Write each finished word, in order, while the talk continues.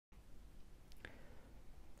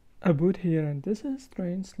Abud here, and this is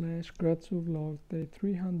Train/GratitudeVlog day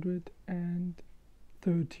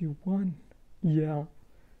 331. Yeah,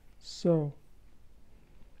 so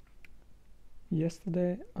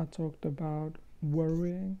yesterday I talked about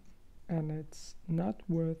worrying, and it's not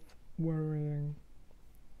worth worrying.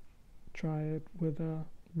 Try it with a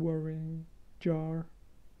worrying jar.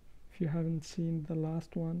 If you haven't seen the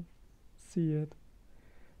last one, see it.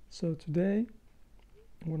 So today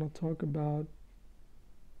I want to talk about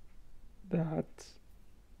that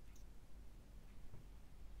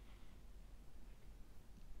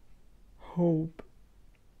hope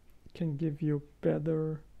can give you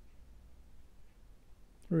better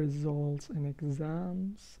results in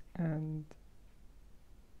exams and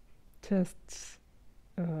tests,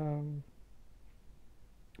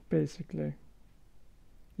 basically.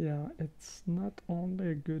 Yeah, it's not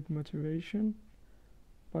only a good motivation,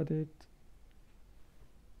 but it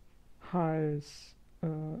highs,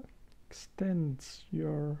 extends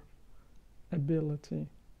your ability.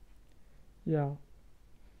 Yeah,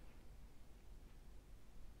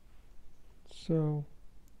 so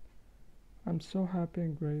I'm so happy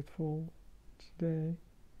and grateful today,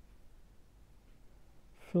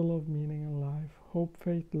 full of meaning in life, hope,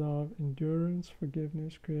 faith, love, endurance,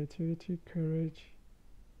 forgiveness, creativity, courage,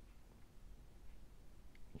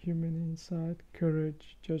 human insight,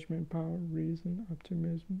 courage, judgment, power, reason,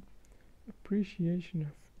 optimism, appreciation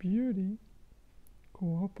of beauty,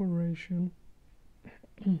 cooperation,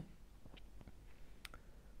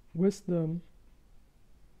 wisdom,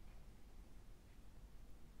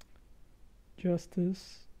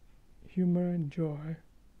 justice, humor and joy,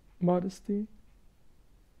 modesty,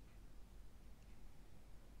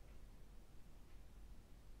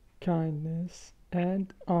 kindness,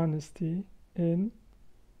 and honesty in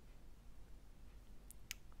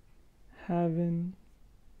having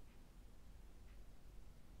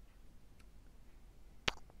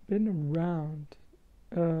been around.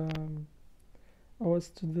 I was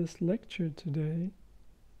to this lecture today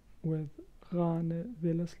with Rane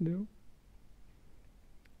Villeslev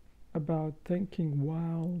about thinking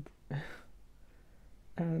wild,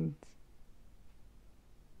 and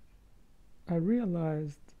I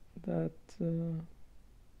realized that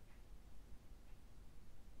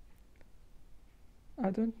I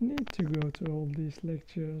don't need to go to all these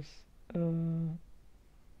lectures.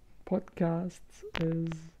 Podcasts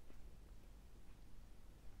is,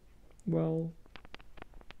 well,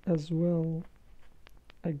 as well,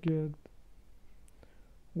 a good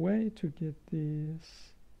way to get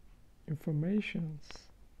these informations.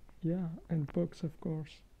 Yeah, and books, of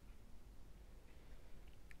course.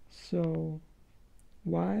 So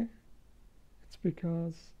why? It's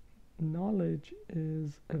because knowledge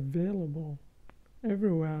is available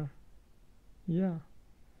everywhere. Yeah,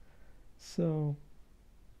 so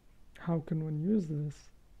how can one use this?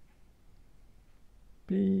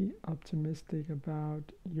 Be optimistic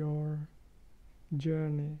about your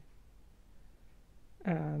journey,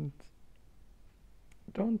 and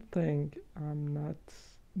don't think I'm not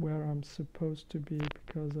where I'm supposed to be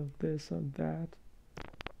because of this or that.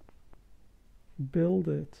 Build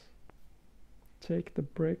it. Take the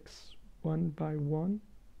bricks one by one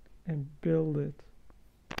and build it.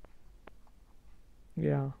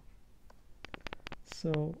 Yeah.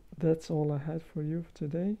 So that's all I had for you for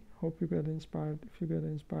today. Hope you got inspired. If you got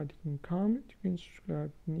inspired, you can comment, you can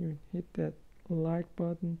subscribe, you can even hit that like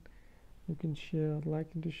button. You can share,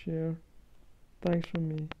 like and to share. Thanks from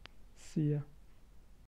me. See ya.